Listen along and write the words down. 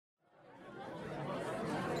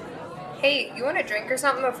Hey, you want a drink or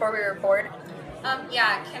something before we record?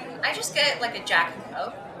 Yeah, can I just get like a Jack and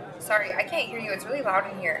Coke? Sorry, I can't hear you. It's really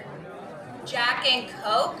loud in here. Jack and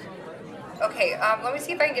Coke? Okay, let me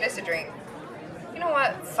see if I can get us a drink. You know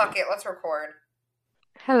what? Fuck it. Let's record.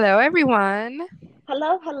 Hello, everyone.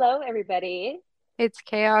 Hello, hello, everybody. It's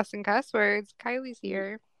Chaos and Cuss Words. Kylie's Y-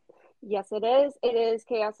 here. Yes, it is. It is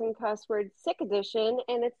Chaos and Cuss Word Sick Edition,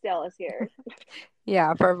 and it's Dallas here.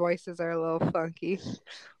 Yeah, if our voices are a little funky.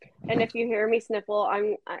 And if you hear me sniffle,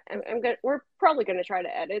 I'm gonna. We're probably gonna try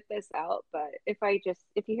to edit this out, but if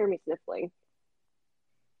you hear me sniffling,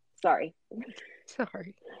 sorry.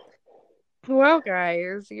 Sorry. Well,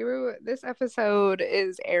 guys, this episode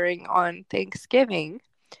is airing on Thanksgiving.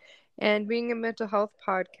 And being a mental health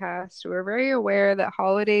podcast, we're very aware that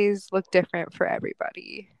holidays look different for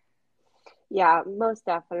everybody. Yeah, most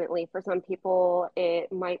definitely. For some people,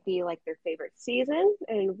 it might be like their favorite season,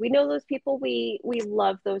 and we know those people. We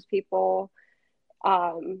love those people.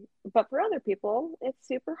 But for other people, it's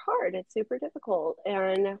super hard. It's super difficult,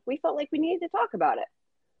 and we felt like we needed to talk about it.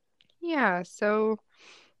 Yeah, so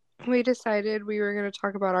we decided we were going to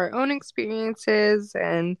talk about our own experiences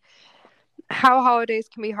and how holidays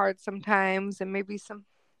can be hard sometimes and maybe some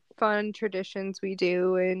fun traditions we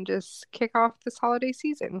do and just kick off this holiday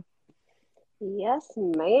season. Yes,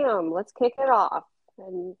 ma'am. Let's kick it off.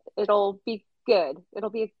 And it'll be good. It'll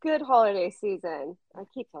be a good holiday season. I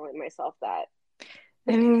keep telling myself that.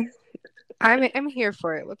 I mean, I'm here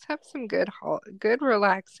for it. Let's have some good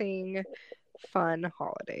relaxing fun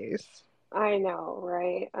holidays. I know,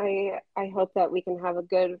 right? I hope that we can have a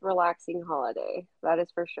good, relaxing holiday. That is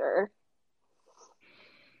for sure.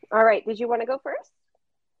 All right. Did you want to go first?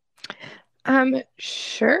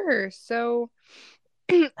 Sure. So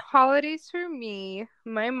holidays for me,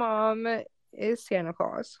 my mom is Santa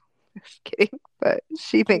Claus. Just kidding, but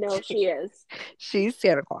she thinks No, she is. she's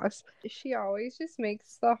Santa Claus. She always just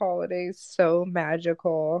makes the holidays so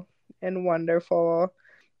magical and wonderful.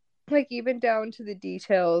 Like, even down to the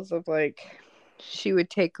details of, like, she would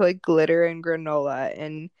take, like, glitter and granola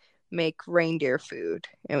and make reindeer food.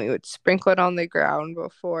 And we would sprinkle it on the ground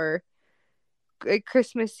before, like,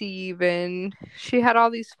 Christmas Eve. And she had all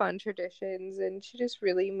these fun traditions. And she just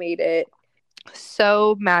really made it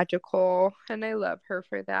so magical. And I love her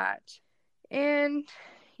for that. And,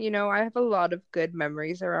 I have a lot of good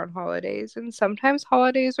memories around holidays. And sometimes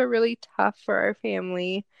holidays are really tough for our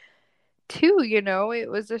family too. It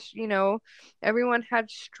was just, everyone had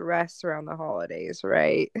stress around the holidays,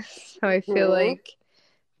 right? So I feel Hmm. like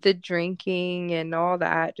the drinking and all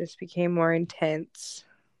that just became more intense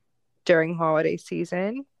during holiday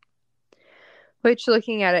season, which,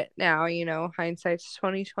 looking at it now, hindsight's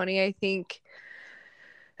 2020. I think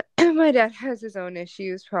my dad has his own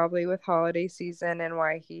issues probably with holiday season and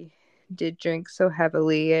why he did drink so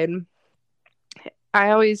heavily. And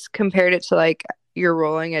I always compared it to, like, you're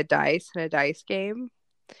rolling a dice in a dice game.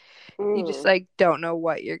 You just, Mm, like, don't know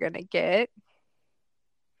what you're gonna get.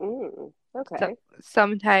 So okay.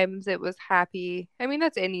 sometimes it was happy. I mean,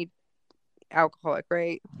 that's any alcoholic,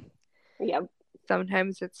 right? Yep.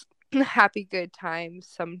 Sometimes it's happy, good times.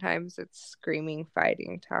 Sometimes it's screaming,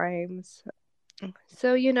 fighting times.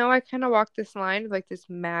 So, I kind of walk this line of, like, this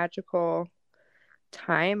magical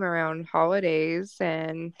time around holidays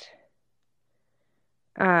and,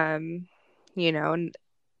 um, and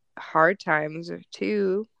hard times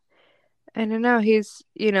too. I don't know. He's,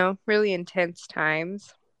 really intense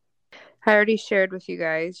times. I already shared with you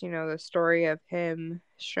guys, the story of him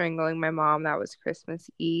strangling my mom. That was Christmas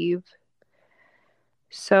Eve.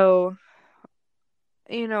 So,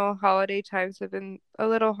 holiday times have been a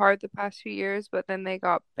little hard the past few years, but then they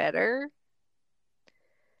got better.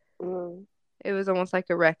 Mm, It was almost like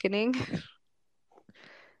a reckoning.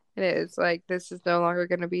 And it was like, this is no longer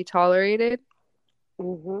going to be tolerated.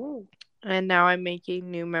 hmm And now I'm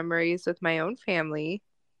making new memories with my own family.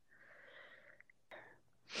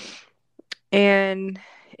 And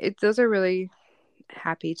those are really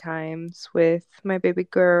happy times with my baby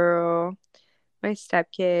girl, my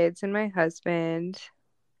stepkids, and my husband.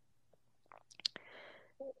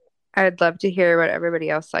 I'd love to hear what everybody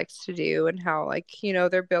else likes to do and how, like,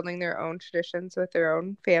 they're building their own traditions with their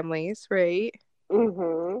own families, right?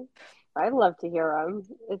 hmm I'd love to hear them.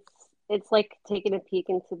 It's like taking a peek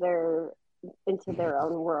into their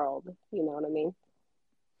own world. You know what I mean?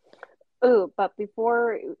 Oh, but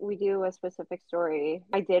before we do a specific story,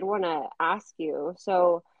 I did want to ask you.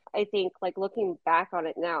 So I think, like, looking back on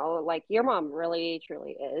it now, like, your mom really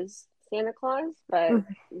truly is Santa Claus. But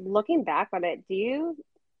looking back on it, do you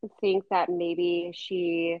think that maybe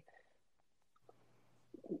she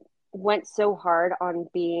went so hard on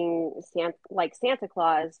being Santa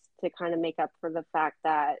Claus to kind of make up for the fact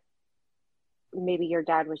that maybe your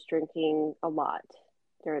dad was drinking a lot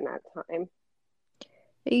during that time.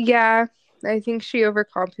 Yeah, I think she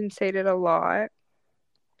overcompensated a lot.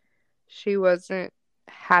 She wasn't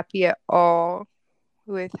happy at all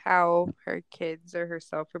with how her kids or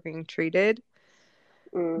herself were being treated,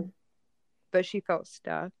 Mm. but she felt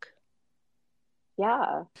stuck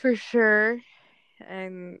Yeah. for sure.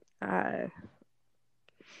 And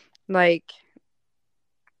like,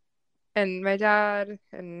 and my dad,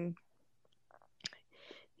 and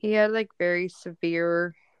he had like very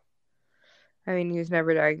severe, I mean, he was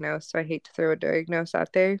never diagnosed, so I hate to throw a diagnosis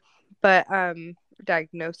out there, but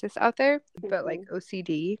like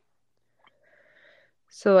OCD.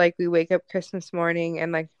 So like we wake up Christmas morning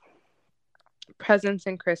and like presents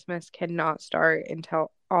and Christmas cannot start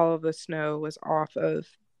until all of the snow was off of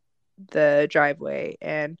the driveway,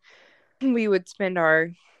 and we would spend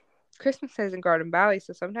our Christmas days in Garden Valley,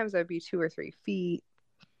 so sometimes that'd be 2 or 3 feet.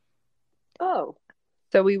 Oh.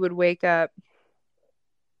 So we would wake up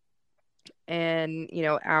and,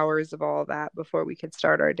 hours of all that before we could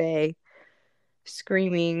start our day,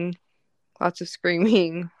 screaming, lots of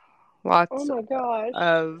screaming, Oh lots my gosh.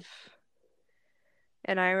 of,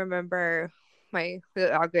 and I remember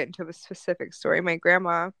I'll get into a specific story. My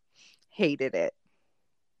grandma hated it.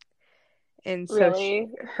 And so Really?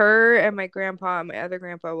 her and my grandpa and my other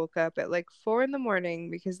grandpa woke up at like 4 a.m.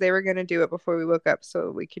 because they were going to do it before we woke up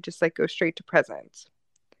so we could just like go straight to presents.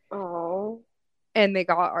 Oh. And they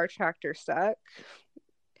got our tractor stuck.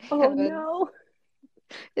 Oh And no.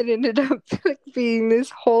 it ended up like being this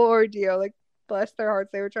whole ordeal. Like, bless their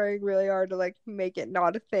hearts, they were trying really hard to like make it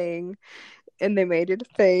not a thing. And they made it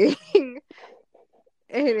a thing.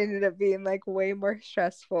 And it ended up being like way more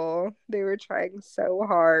stressful. They were trying so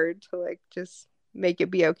hard to like just make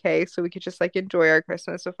it be okay so we could just like enjoy our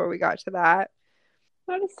Christmas before we got to that.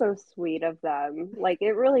 That is so sweet of them. Like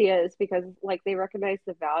it really is because like they recognize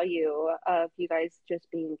the value of you guys just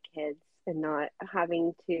being kids and not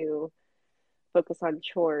having to focus on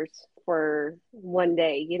chores for one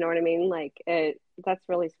day. You know what I mean? Like that's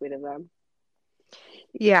really sweet of them.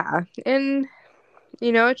 Yeah. And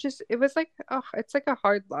it was like, oh, it's like a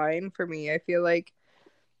hard line for me. I feel like,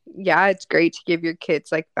 yeah, it's great to give your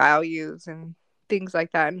kids like values and things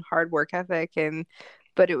like that and hard work ethic,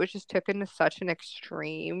 but it was just taken to such an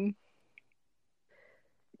extreme.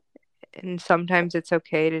 And sometimes it's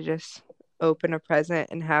okay to just open a present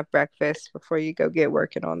and have breakfast before you go get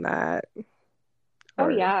working on that. Oh Or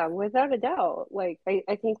yeah, without a doubt. Like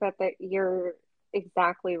I think that you're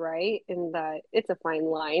exactly right in that it's a fine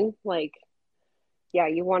line. Like, yeah,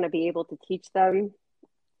 you want to be able to teach them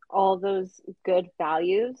all those good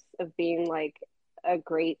values of being like a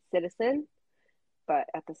great citizen, but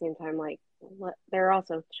at the same time, like they're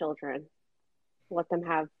also children. Let them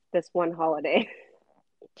have this one holiday.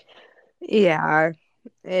 yeah.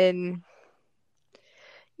 And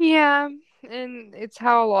yeah, and it's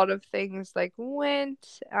how a lot of things like went.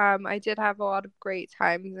 I did have a lot of great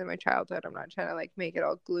times in my childhood. I'm not trying to like make it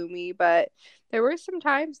all gloomy, but there were some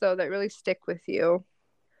times though that really stick with you.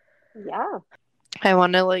 Yeah. I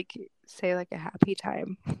want to like say like a happy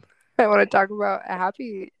time. I want to talk about a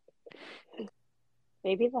happy.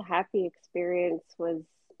 Maybe the happy experience was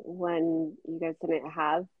when you guys didn't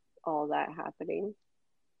have all that happening.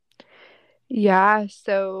 Yeah,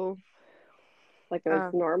 so Like it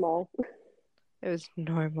was normal. it was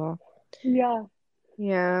normal. Yeah.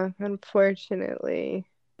 Yeah, unfortunately.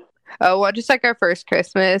 Oh, well, just like our first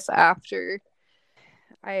Christmas after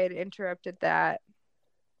I had interrupted that.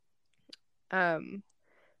 Um,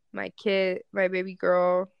 my baby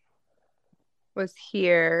girl was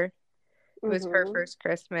here. It was her Mm-hmm. first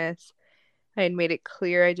Christmas. I had made it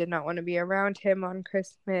clear I did not want to be around him on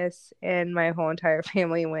Christmas, and my whole entire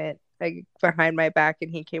family went like behind my back,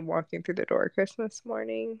 and he came walking through the door Christmas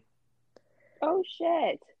morning. Oh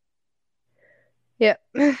shit. Yep.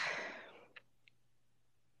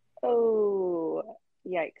 Oh,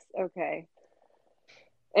 yikes. Okay.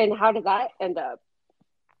 And how did that end up?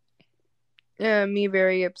 Me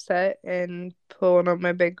very upset and pulling on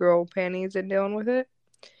my big girl panties and dealing with it.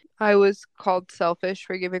 I was called selfish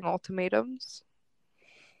for giving ultimatums.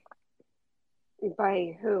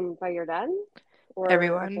 By whom? By your dad? Or a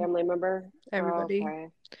Everyone, family member? Oh, everybody. okay.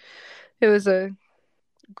 It was a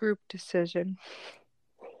group decision.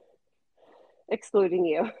 Excluding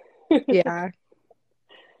you. Yeah.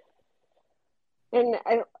 And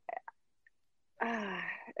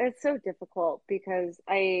it's so difficult because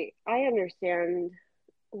I understand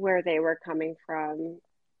where they were coming from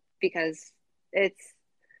because it's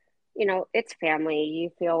it's family.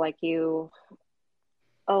 You feel like you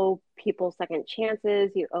owe people second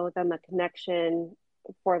chances, you owe them a connection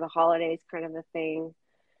for the holidays, kind of a thing.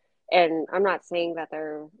 And I'm not saying that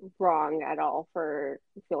they're wrong at all for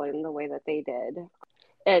feeling the way that they did.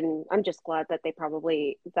 And I'm just glad that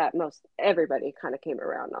that most everybody kind of came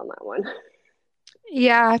around on that one.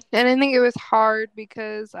 Yeah, and I think it was hard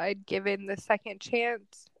because I'd given the second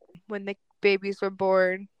chance when the babies were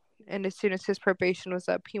born. And as soon as his probation was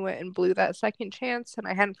up, he went and blew that second chance, and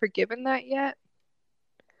I hadn't forgiven that yet.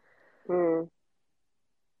 Mm.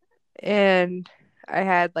 And I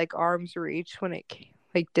had like arm's reach when it came,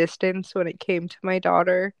 like distance when it came to my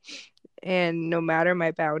daughter. And no matter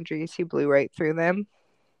my boundaries, he blew right through them.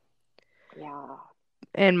 Yeah.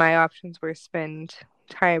 And my options were spend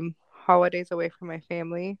time holidays away from my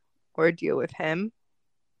family or deal with him.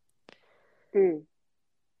 Mm.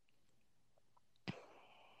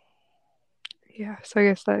 Yeah, so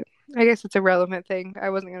I guess it's a relevant thing. I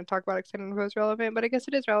wasn't going to talk about extended if it was relevant, but I guess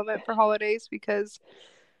it is relevant for holidays because,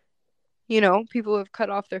 people have cut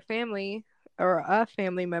off their family or a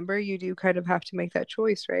family member. You do kind of have to make that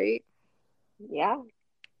choice, right? Yeah.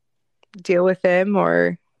 Deal with them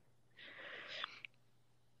or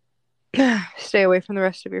stay away from the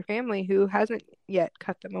rest of your family who hasn't yet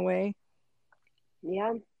cut them away.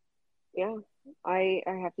 Yeah. Yeah. I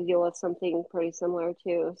have to deal with something pretty similar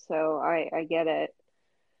too, so I get it.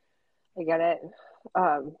 I get it.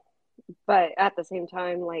 Um, but at the same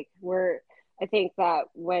time, like I think that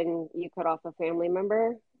when you cut off a family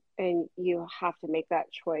member and you have to make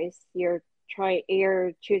that choice, you're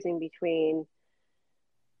choosing between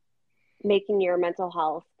making your mental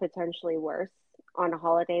health potentially worse on a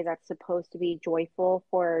holiday that's supposed to be joyful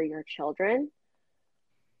for your children,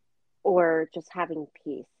 or just having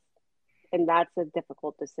peace. And that's a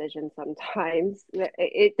difficult decision sometimes.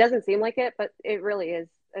 It doesn't seem like it, but it really is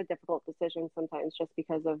a difficult decision sometimes, just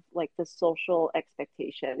because of like the social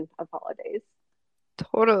expectation of holidays.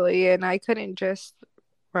 Totally. And I couldn't just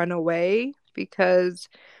run away because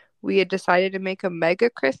we had decided to make a mega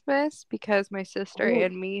Christmas because my sister Oh.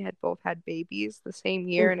 and me had both had babies the same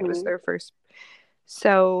year and it was Mm-hmm. their first.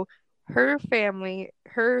 So her family,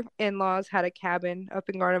 her in-laws had a cabin up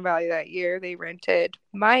in Garden Valley that year. They rented.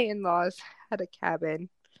 My in-laws had a cabin.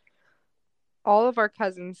 All of our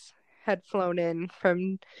cousins had flown in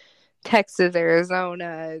from Texas,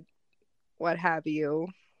 Arizona, what have you.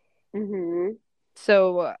 Mm-hmm.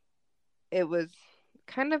 So it was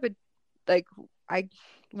kind of a like I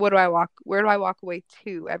where do I walk away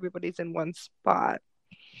to? Everybody's in one spot.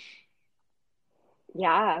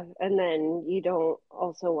 Yeah. And then you don't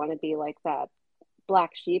also want to be like that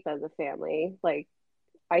black sheep as a family, like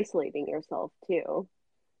isolating yourself too,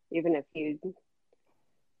 even if you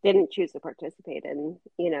didn't choose to participate in,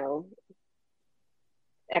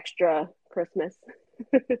 extra Christmas,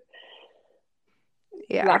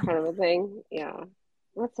 Yeah. that kind of a thing. Yeah.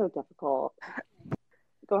 That's so difficult.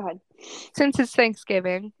 Go ahead. Since it's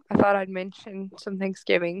Thanksgiving, I thought I'd mention some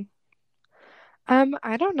Thanksgiving.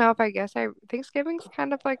 I don't know if I guess Thanksgiving's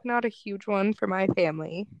kind of like not a huge one for my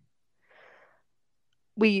family.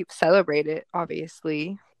 We celebrate it,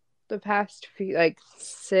 obviously. The past few, like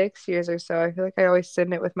 6 years or so, I feel like I always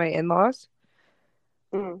spend it with my in-laws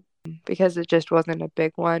Mm. because it just wasn't a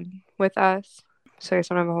big one with us. So I just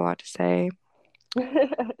don't have a whole lot to say.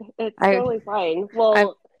 It's I totally fine. I'm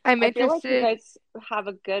Well, I'm I feel like you interested. guys have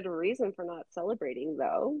a good reason for not celebrating,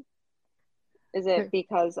 though. Is it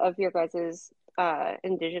because of your guys'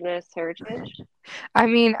 indigenous heritage? I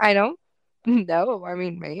mean, I don't know. I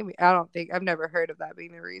mean, maybe. I don't think I've never heard of that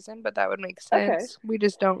being the reason, but that would make Okay. sense. We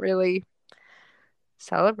just don't really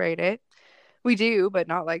celebrate it. We do, but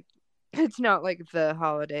not like it's not like the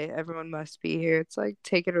holiday. Everyone must be here. It's like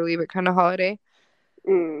take it or leave it kind of holiday.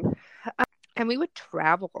 Mm. And we would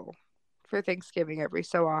travel for Thanksgiving every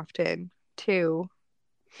so often too.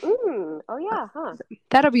 Mm. Oh, yeah, huh?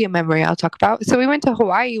 That'll be a memory I'll talk about. So we went to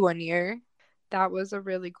Hawaii one year. That was a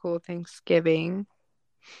really cool Thanksgiving.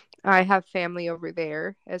 I have family over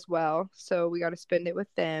there as well, so we got to spend it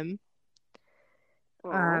with them.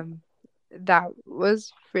 Aw. That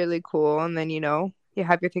was really cool. And then, you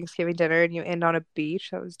have your Thanksgiving dinner and you end on a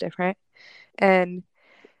beach. That was different. And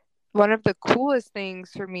one of the coolest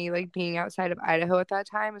things for me, like being outside of Idaho at that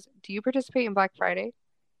time, is do you participate in Black Friday?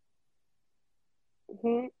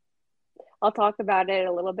 Mhm. I'll talk about it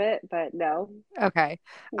a little bit, but no, Okay.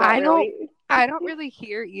 not I don't really. I don't really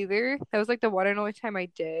hear either. That was like the one and only time I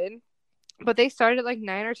did. But they started at like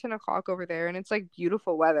 9 or 10 o'clock over there, and it's like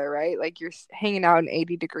beautiful weather, right? Like you're hanging out in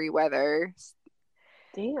 80-degree weather.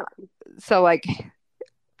 Damn. So, like,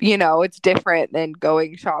 it's different than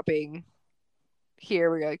going shopping here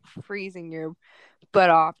where you're like freezing your butt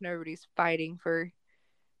off and everybody's fighting for,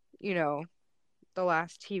 you know, the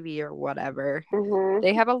last TV or whatever. Mm-hmm.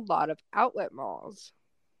 They have a lot of outlet malls.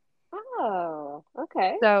 Oh,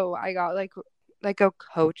 okay. So I got like a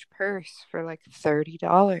Coach purse for like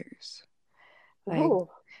 $30. Ooh.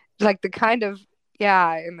 Like the kind of,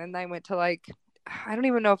 yeah. And then I went to like, I don't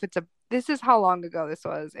even know if this is how long ago this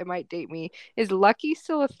was. It might date me. Is Lucky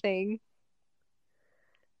still a thing?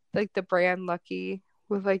 Like the brand Lucky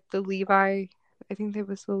with like the Levi. I think it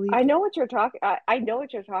was the Levi. I know what you're talking. I know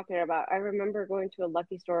what you're talking about. I remember going to a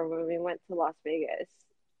Lucky store when we went to Las Vegas.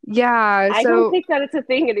 Yeah. I don't think that it's a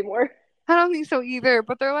thing anymore. I don't think so either.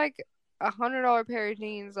 But they're like $100 pair of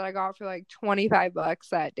jeans that I got for like $25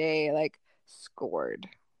 that day. Like scored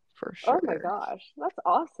for sure. Oh my gosh, that's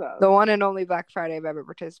awesome. The one and only Black Friday I've ever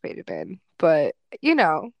participated in. But you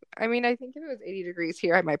know, I mean, I think if it was 80 degrees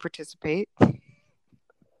here, I might participate.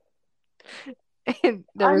 And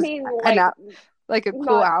there was like a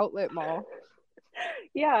cool outlet mall.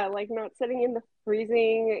 Yeah, like not sitting in the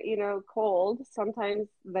freezing, you know, cold. Sometimes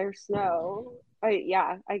there's snow.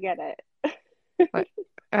 I get it.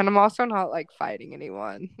 And I'm also not like fighting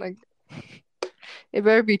anyone. Like it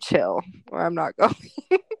better be chill or I'm not going.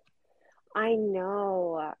 I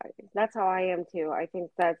know. That's how I am too. I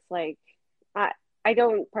think that's like I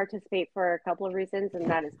don't participate for a couple of reasons,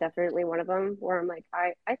 and that is definitely one of them, where I'm like,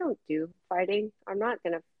 I don't do fighting. I'm not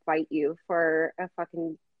gonna fight you for a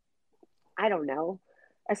fucking, I don't know,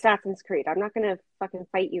 Assassin's Creed. I'm not gonna fucking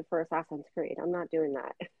fight you for Assassin's Creed. I'm not doing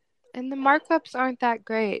that. And the markups aren't that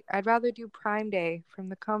great. I'd rather do Prime Day from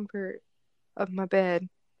the comfort of my bed.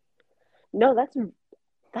 No,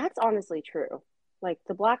 that's honestly true. Like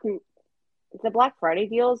the Black Friday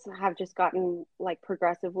deals have just gotten like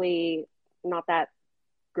progressively not that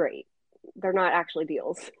great. They're not actually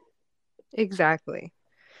deals. Exactly.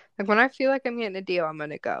 Like when I feel like I'm getting a deal, I'm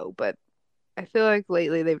gonna go. But I feel like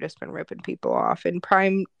lately they've just been ripping people off. And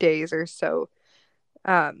Prime Days are so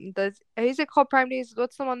is it called Prime Days?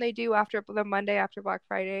 What's the one they do after the Monday after Black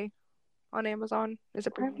Friday on Amazon? Is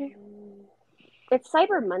it Prime Day? It's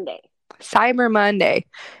Cyber Monday. Cyber Monday.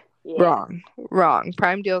 Yeah. Wrong.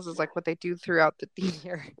 Prime deals is like what they do throughout the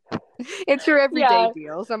year. It's your everyday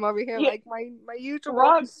deals. I'm over here like my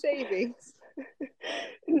usual savings.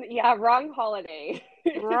 Yeah, wrong holiday.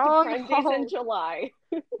 Prime Days in July.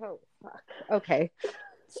 Oh fuck. Okay.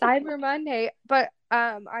 Cyber Monday, but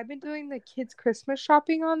I've been doing the kids' Christmas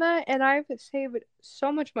shopping on that, and I've saved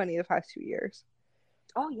so much money the past 2 years.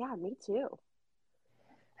 Oh yeah, me too.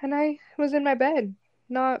 And I was in my bed,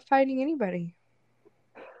 not fighting anybody.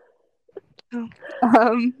 Yeah,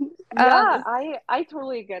 I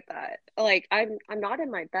totally get that. Like I'm not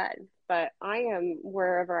in my bed, but I am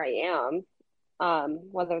wherever I am,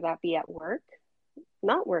 whether that be at work,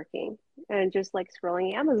 not working, and just like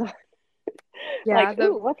scrolling Amazon. Yeah, like,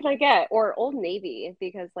 ooh, what can I get? Or Old Navy,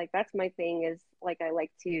 because like that's my thing is like I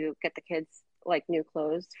like to get the kids like new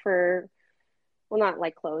clothes for, well, not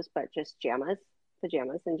like clothes, but just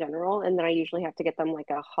pajamas in general. And then I usually have to get them like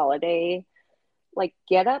a holiday like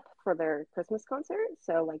get up for their Christmas concert.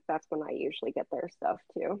 So like that's when I usually get their stuff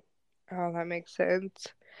too. Oh, that makes sense.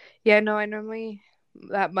 Yeah, no, I normally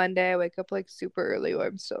that Monday I wake up like super early while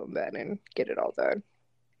I'm still in bed and get it all done.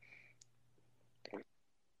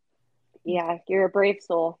 Yeah, you're a brave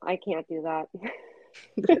soul. I can't do that.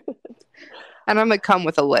 And I'm gonna come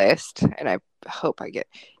with a list, and I hope I get.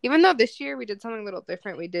 Even though this year we did something a little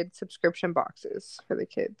different, we did subscription boxes for the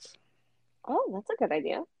kids. Oh, that's a good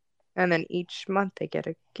idea. And then each month they get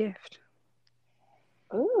a gift.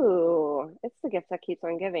 Ooh, it's the gift that keeps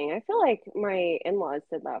on giving. I feel like my in-laws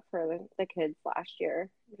did that for the kids last year.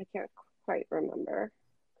 I can't quite remember.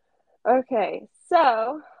 Okay,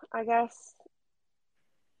 so I guess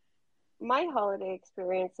my holiday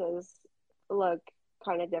experiences look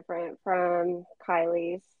kind of different from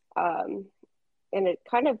Kylie's. And it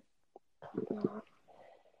kind of,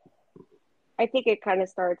 I think it kind of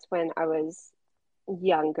starts when I was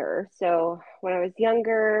younger. So when I was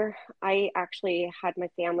younger, I actually had my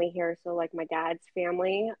family here. So like my dad's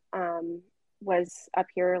family was up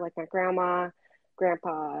here, like my grandma,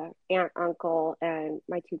 grandpa, aunt, uncle, and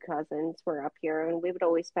my two cousins were up here. And we would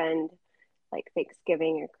always spend like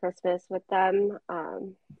Thanksgiving and Christmas with them.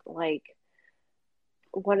 Like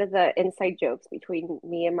one of the inside jokes between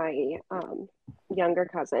me and my younger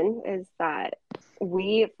cousin is that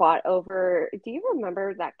we fought over, do you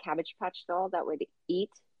remember that Cabbage Patch doll that would eat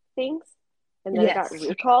things and then it got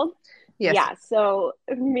recalled? Yes. Yeah, so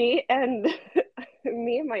me and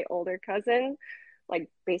my older cousin like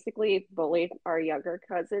basically bullied our younger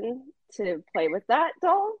cousin to play with that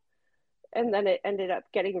doll. and then it ended up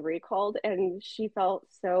getting recalled, and she felt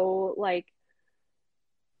so like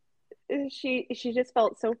she just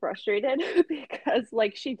felt so frustrated because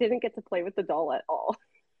like she didn't get to play with the doll at all.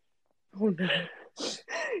 Oh no.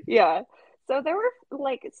 Yeah. So there were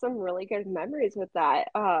like some really good memories with that.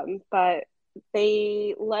 But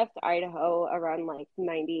they left Idaho around like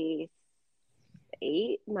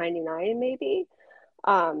 98, 99 maybe.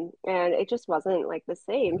 And it just wasn't like the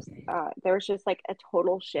same. There was just like a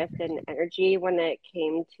total shift in energy when it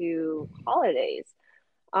came to holidays.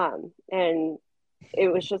 And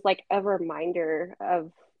it was just like a reminder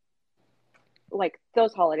of like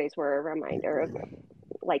those holidays were a reminder of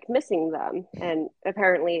like missing them, and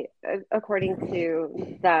apparently according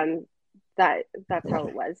to them that's how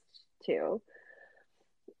it was too.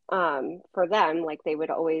 For them, like they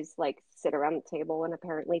would always like sit around the table and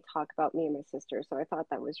apparently talk about me and my sister, so I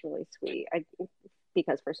thought that was really sweet.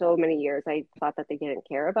 Because for so many years I thought that they didn't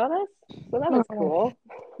care about us, so that was cool.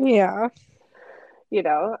 Yeah. You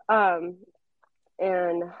know,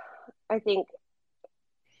 and I think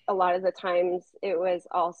a lot of the times it was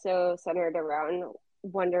also centered around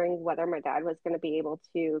wondering whether my dad was going to be able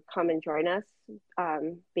to come and join us,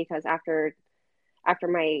 because after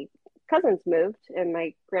my cousins moved and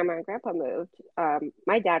my grandma and grandpa moved,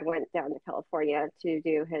 my dad went down to California to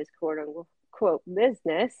do his quote unquote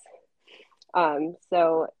business.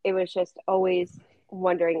 So it was just always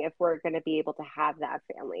wondering if we're going to be able to have that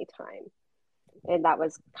family time, and that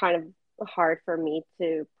was kind of hard for me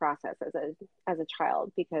to process as a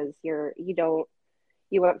child, because you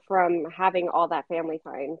went from having all that family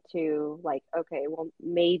time to like, okay, well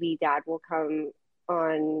maybe dad will come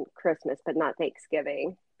on Christmas but not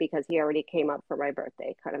Thanksgiving because he already came up for my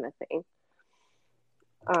birthday, kind of a thing.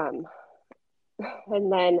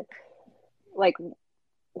 And then like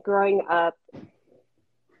growing up,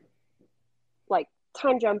 like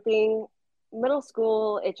time jumping, middle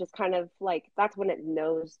school, it just kind of like that's when it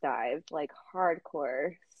nosedived like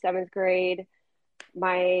hardcore. Seventh grade,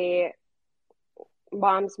 my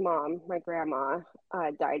mom's mom, my grandma,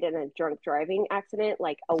 died in a drunk driving accident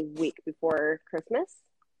like a week before Christmas.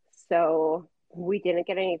 So we didn't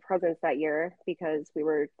get any presents that year because we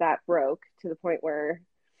were that broke, to the point where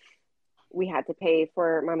we had to pay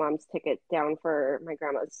for my mom's ticket down for my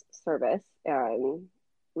grandma's service, and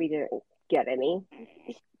we didn't get any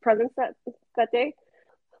presents that day.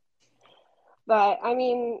 But I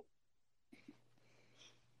mean,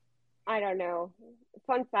 I don't know.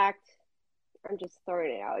 Fun fact, I'm just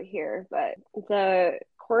throwing it out here, but the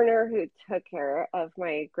coroner who took care of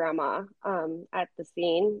my grandma at the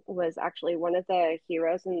scene was actually one of the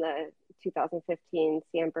heroes in the 2015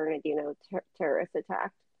 San Bernardino terrorist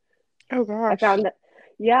attack. Oh gosh. I found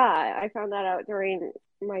that out during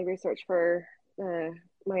my research for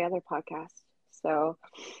my other podcast. So,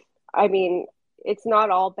 I mean, it's not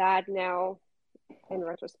all bad now in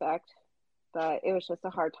retrospect, but it was just a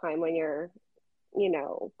hard time when you're,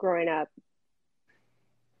 growing up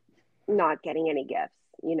not getting any gifts.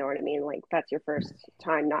 You know what I mean? Like that's your first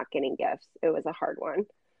time not getting gifts. It was a hard one.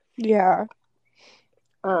 Yeah.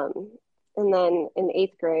 And then in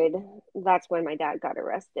 8th grade, that's when my dad got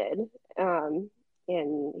arrested.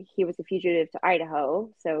 And he was a fugitive to Idaho,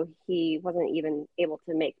 so he wasn't even able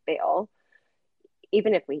to make bail,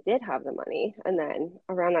 even if we did have the money. And then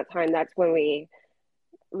around that time, that's when we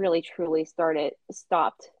really truly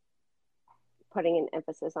stopped putting an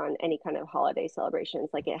emphasis on any kind of holiday celebrations,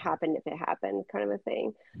 like it happened if it happened kind of a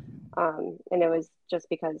thing. And it was just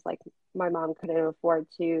because like my mom couldn't afford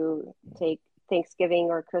to take Thanksgiving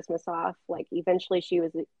or Christmas off. Like eventually she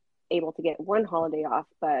was able to get one holiday off,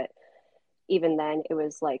 but even then it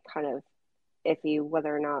was like kind of iffy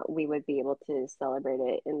whether or not we would be able to celebrate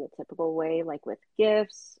it in the typical way, like with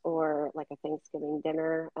gifts or like a Thanksgiving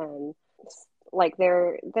dinner. And like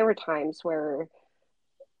there were times where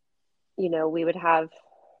we would have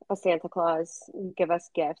a Santa Claus give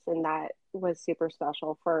us gifts, and that was super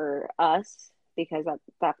special for us because at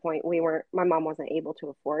that point my mom wasn't able to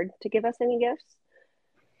afford to give us any gifts.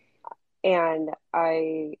 And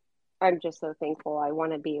I'm just so thankful. I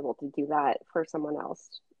want to be able to do that for someone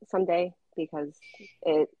else someday, because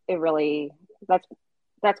it really,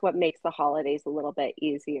 that's what makes the holidays a little bit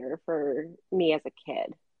easier for me as a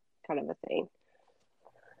kid, kind of a thing.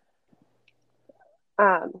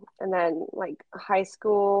 And then like high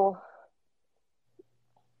school,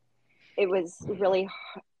 it was really,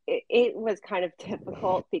 it was kind of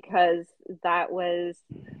difficult because that was,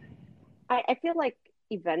 I feel like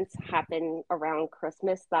events happen around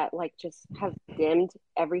Christmas that like just have dimmed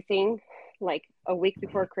everything. Like a week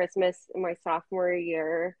before Christmas in my sophomore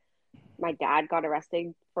year, my dad got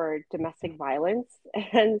arrested for domestic violence,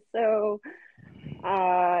 and so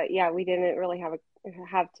yeah, we didn't really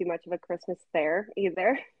have too much of a Christmas there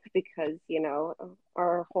either because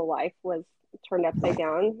our whole life was turned upside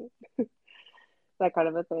down, that kind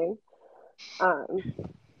of a thing. Um,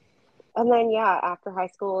 and then yeah, after high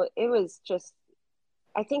school, it was just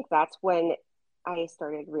I think that's when I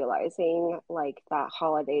started realizing like that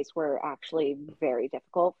holidays were actually very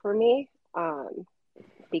difficult for me.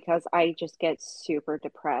 Because I just get super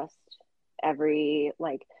depressed every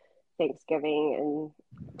like Thanksgiving and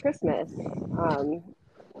Christmas.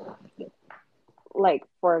 Like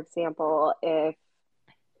for example,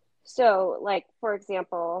 for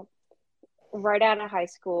example, right out of high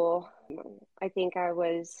school, I think I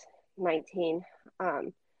was 19.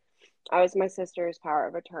 I was my sister's power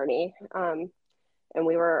of attorney. And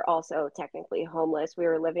we were also technically homeless. We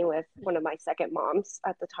were living with one of my second moms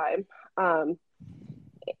at the time.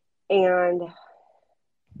 And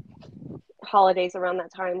holidays around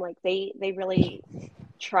that time, like they really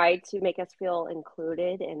tried to make us feel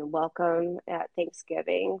included and welcome at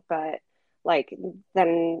Thanksgiving, but like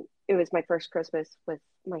then it was my first Christmas with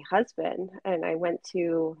my husband, and I went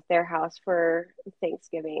to their house for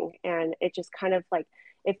Thanksgiving, and it just kind of like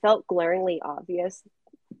it felt glaringly obvious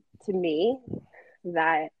to me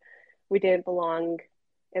that we didn't belong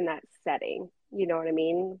in that setting, you know what I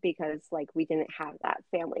mean? Because like we didn't have that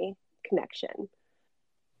family connection.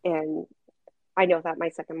 And I know that my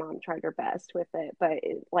second mom tried her best with it, but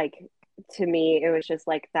like to me, it was just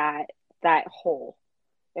like that hole,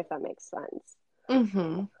 if that makes sense.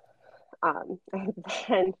 Mm-hmm. And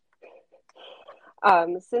then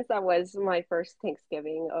since that was my first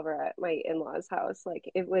Thanksgiving over at my in-laws' house, like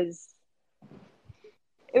it was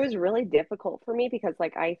really difficult for me because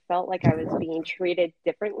like I felt like I was being treated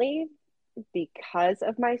differently because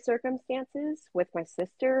of my circumstances with my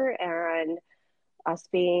sister and us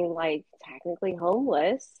being like technically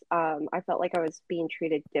homeless. I felt like I was being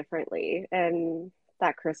treated differently. And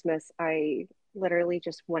that Christmas, I literally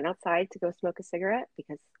just went outside to go smoke a cigarette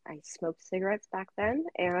because I smoked cigarettes back then.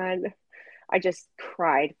 And I just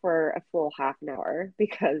cried for a full half an hour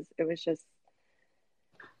because it was just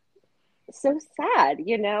so sad,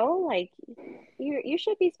 like you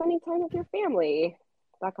should be spending time with your family,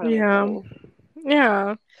 that kind of a Yeah. thing.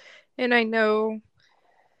 Yeah. And I know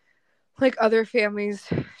like other families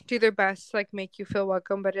do their best to like make you feel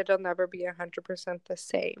welcome, but it'll never be 100% the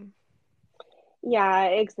same. Yeah,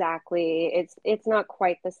 exactly. It's not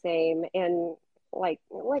quite the same. And like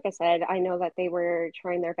I said, I know that they were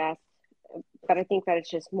trying their best, but I think that it's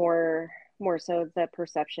just more so the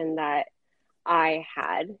perception that I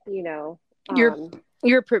had, You're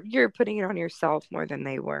you're putting it on yourself more than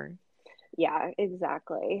they were. Yeah,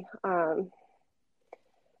 exactly. And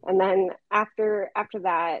then after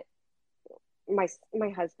that, my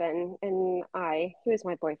husband and he was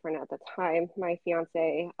my boyfriend at the time, my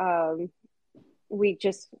fiance, we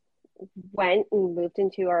just went and moved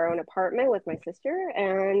into our own apartment with my sister,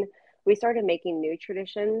 and we started making new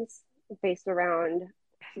traditions based around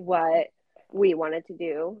what we wanted to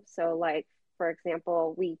do. So like for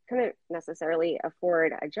example, we couldn't necessarily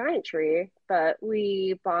afford a giant tree, but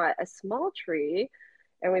we bought a small tree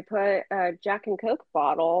and we put a Jack and Coke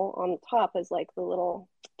bottle on the top as like the little,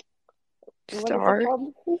 what is it Star.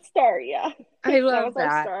 called? Star, yeah. I That love was our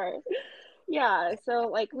that. star. Yeah, so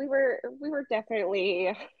like we were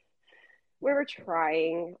definitely we were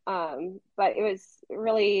trying, but it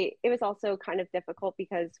was also kind of difficult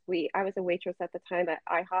because I was a waitress at the time at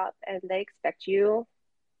IHOP, and they expect you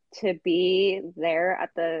to be there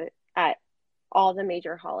at all the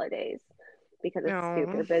major holidays because it's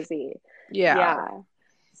super No. busy. Yeah. Yeah.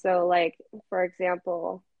 So like for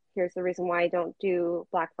example, here's the reason why I don't do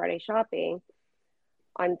Black Friday shopping.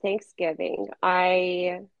 On Thanksgiving,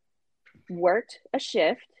 I worked a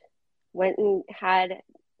shift, went and had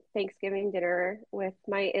Thanksgiving dinner with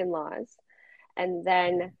my in-laws, and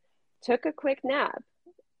then took a quick nap,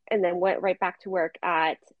 and then went right back to work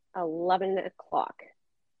at 11 o'clock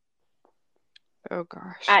Oh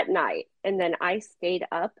gosh. at night. And then I stayed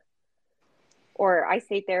up, or I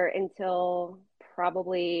stayed there until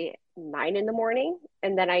probably 9 in the morning,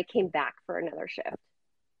 and then I came back for another shift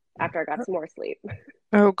after I got some more sleep.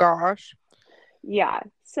 Oh gosh. Yeah.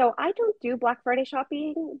 So I don't do Black Friday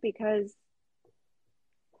shopping because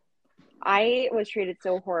I was treated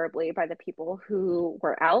so horribly by the people who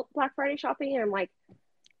were out Black Friday shopping. And I'm like,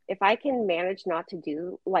 if I can manage not to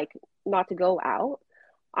go out,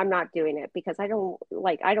 I'm not doing it because I don't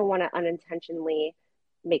want to unintentionally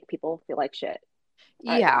make people feel like shit.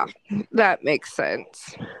 Yeah, that makes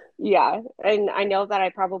sense. Yeah, and I know that I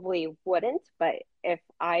probably wouldn't, but if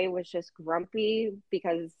I was just grumpy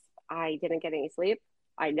because I didn't get any sleep,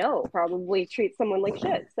 I know probably treat someone like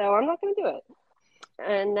shit. So I'm not going to do it.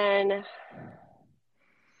 And then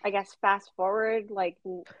I guess fast forward, like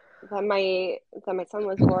then my son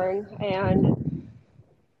was born, and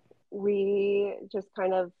we just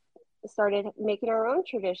kind of started making our own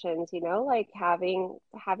traditions, like having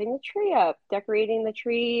the tree up, decorating the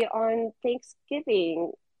tree on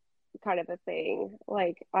Thanksgiving, kind of a thing.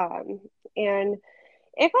 And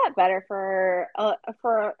it got better for a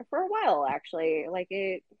while, actually. Like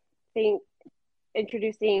it think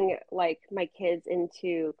introducing like my kids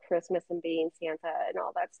into Christmas and being Santa and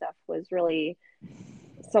all that stuff was really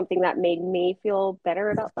something that made me feel better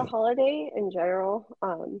about the holiday in general.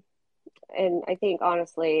 And I think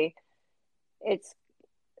honestly, it's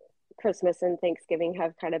Christmas and Thanksgiving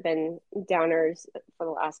have kind of been downers for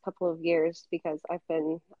the last couple of years because I've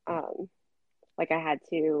been like I had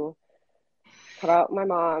to cut out my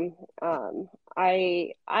mom.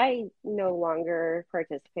 I no longer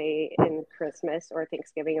participate in Christmas or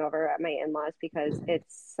Thanksgiving over at my in-laws because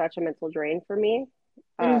it's such a mental drain for me.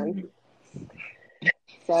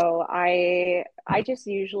 So I just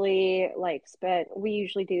usually we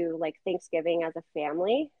usually do like Thanksgiving as a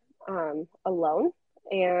family alone,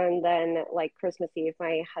 and then like Christmas Eve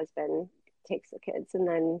my husband takes the kids, and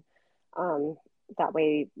then that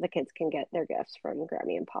way the kids can get their gifts from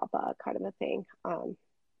Grammy and Papa, kind of a thing.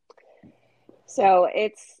 So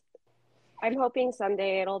I'm hoping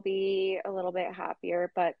someday it'll be a little bit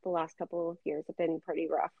happier, but the last couple of years have been pretty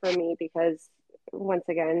rough for me because once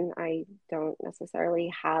again, I don't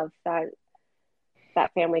necessarily have that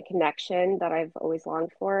family connection that I've always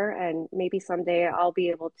longed for. And maybe someday I'll be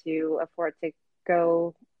able to afford to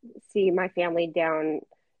go see my family down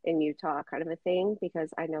in Utah, kind of a thing, because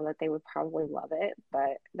I know that they would probably love it,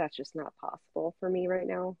 but that's just not possible for me right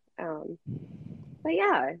now. But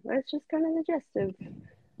yeah, that's just kind of the gist of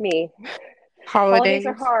me. Holidays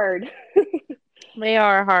are hard. They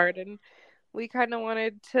are hard, and we kind of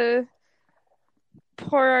wanted to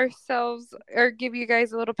pour ourselves or give you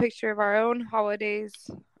guys a little picture of our own holidays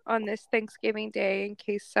on this Thanksgiving Day in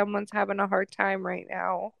case someone's having a hard time right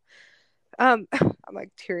now. I'm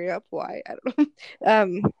like tearing up. Why? I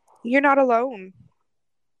don't know. You're not alone.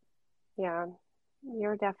 Yeah,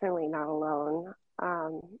 you're definitely not alone.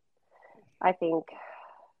 I think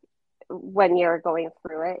when you're going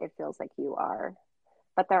through it, it feels like you are.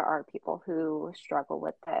 But there are people who struggle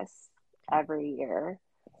with this every year.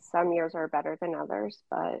 Some years are better than others,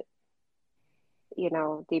 but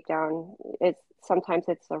deep down, sometimes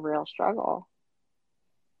it's a real struggle.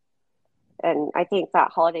 And I think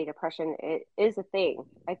that holiday depression it is a thing.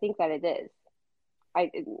 I think that it is.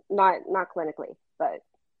 Not clinically, but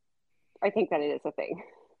I think that it is a thing.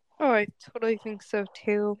 Oh, I totally think so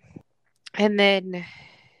too. And then,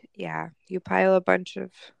 yeah, you pile a bunch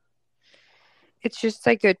of. It's just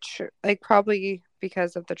like like probably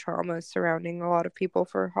because of the trauma surrounding a lot of people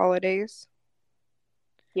for holidays.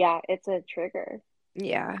 Yeah, it's a trigger.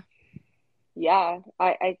 Yeah. Yeah,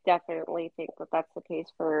 I definitely think that that's the case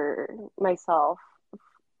for myself,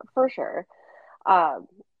 for sure.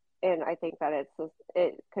 And I think that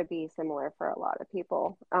it could be similar for a lot of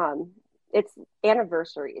people. It's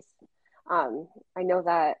anniversaries. I know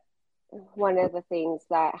that one of the things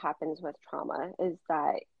that happens with trauma is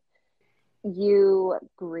that you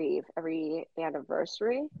grieve every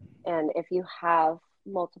anniversary. And if you have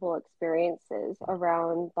multiple experiences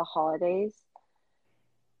around the holidays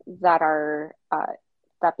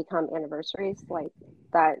that become anniversaries, like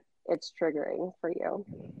that, it's triggering for you.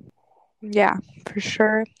 Yeah, for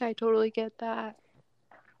sure. I totally get that.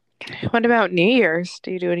 What about New Year's?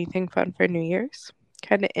 Do you do anything fun for New Year's?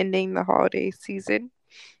 Kind of ending the holiday season.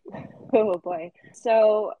 Oh boy.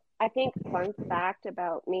 So I think fun fact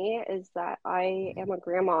about me is that I am a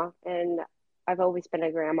grandma, and I've always been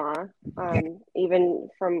a grandma. Even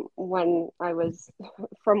from when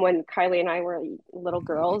Kylie and I were little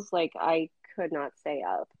girls, like I could not stay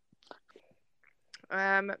up.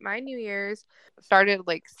 My New Year's started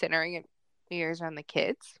like centering New Year's around the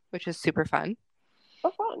kids, which is super fun.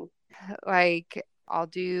 Oh, fun. Like I'll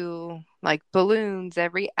do like balloons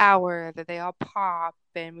every hour that they all pop,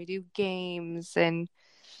 and we do games, and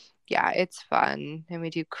yeah, it's fun. And we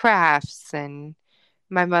do crafts, and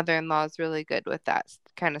my mother-in-law is really good with that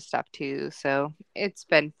kind of stuff too. So it's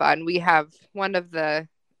been fun. We have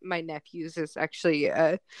my nephews is actually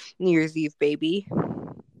a New Year's Eve baby.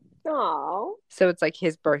 Oh. So it's like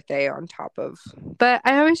his birthday on top of. But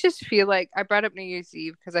I always just feel like I brought up New Year's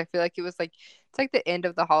Eve because I feel like it was like it's like the end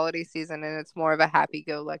of the holiday season and it's more of a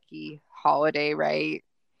happy-go-lucky holiday, right?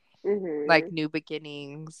 Like new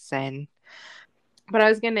beginnings and. But I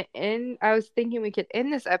was thinking we could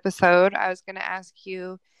end this episode. I was gonna ask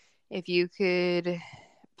you if you could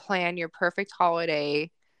plan your perfect holiday,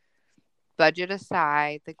 budget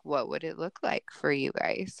aside, like what would it look like for you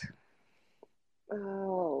guys?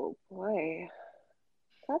 Oh boy,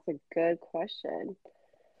 that's a good question.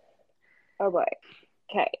 Oh boy.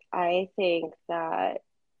 Okay, I think that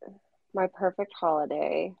my perfect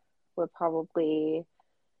holiday would probably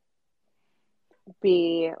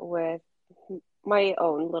be with my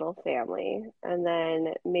own little family, and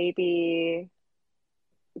then maybe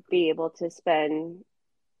be able to spend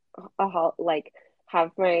like have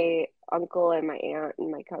my uncle and my aunt and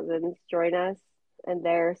my cousins join us and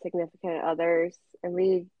their significant others, and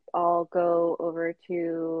we all go over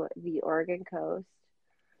to the Oregon coast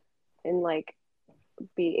and like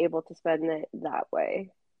be able to spend it that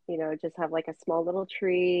way. You know, just have like a small little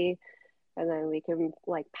tree, and then we can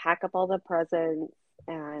like pack up all the presents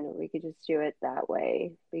and we could just do it that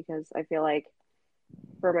way, because I feel like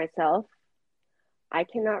for myself, I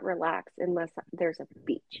cannot relax unless there's a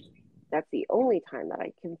beach. That's the only time that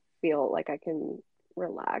I can feel like I can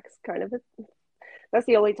relax. That's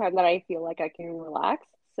the only time that I feel like I can relax.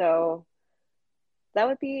 So that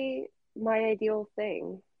would be my ideal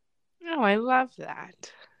thing. Oh, I love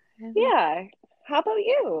that. Yeah. How about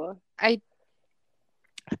you?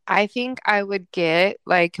 I think I would get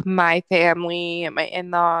like my family and my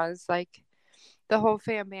in-laws, like the whole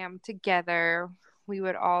fam bam together. We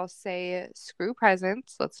would all say, screw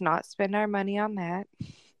presents. Let's not spend our money on that.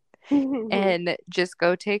 And just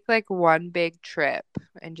go take like one big trip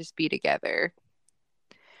and just be together.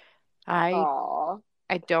 Aww.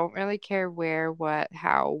 I don't really care where, what,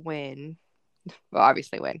 how, when. Well,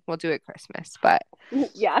 obviously when. We'll do it Christmas, but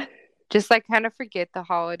Yeah. just like kind of forget the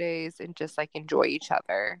holidays and just like enjoy each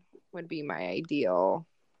other would be my ideal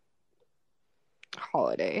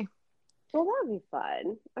holiday. Well, that'd be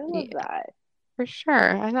fun. I love that. For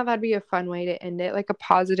sure. I thought that'd be a fun way to end it, like a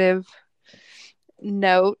positive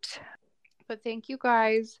note. But thank you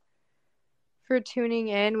guys for tuning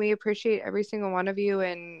in. We appreciate every single one of you.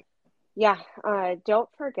 And yeah, don't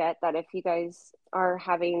forget that if you guys are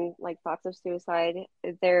having like thoughts of suicide,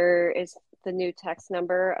 there is the new text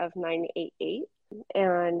number of 988,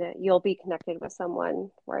 and you'll be connected with someone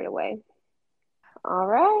right away. All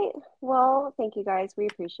right. Well, thank you guys. We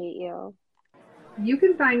appreciate you. You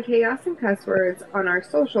can find Chaos and Cuss Words on our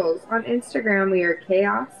socials. On Instagram, we are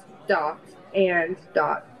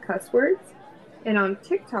chaos.and.cusswords. And on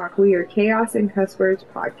TikTok, we are Chaos and Cuss Words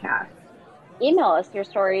Podcast. Email us your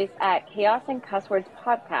stories at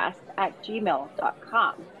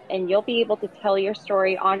chaosandcusswordspodcast@gmail.com, and you'll be able to tell your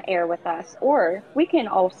story on air with us, or we can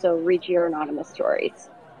also read your anonymous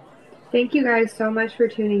stories. Thank you guys so much for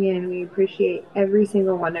tuning in. We appreciate every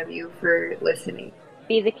single one of you for listening.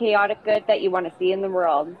 Be the chaotic good that you want to see in the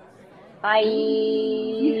world.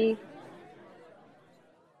 Bye.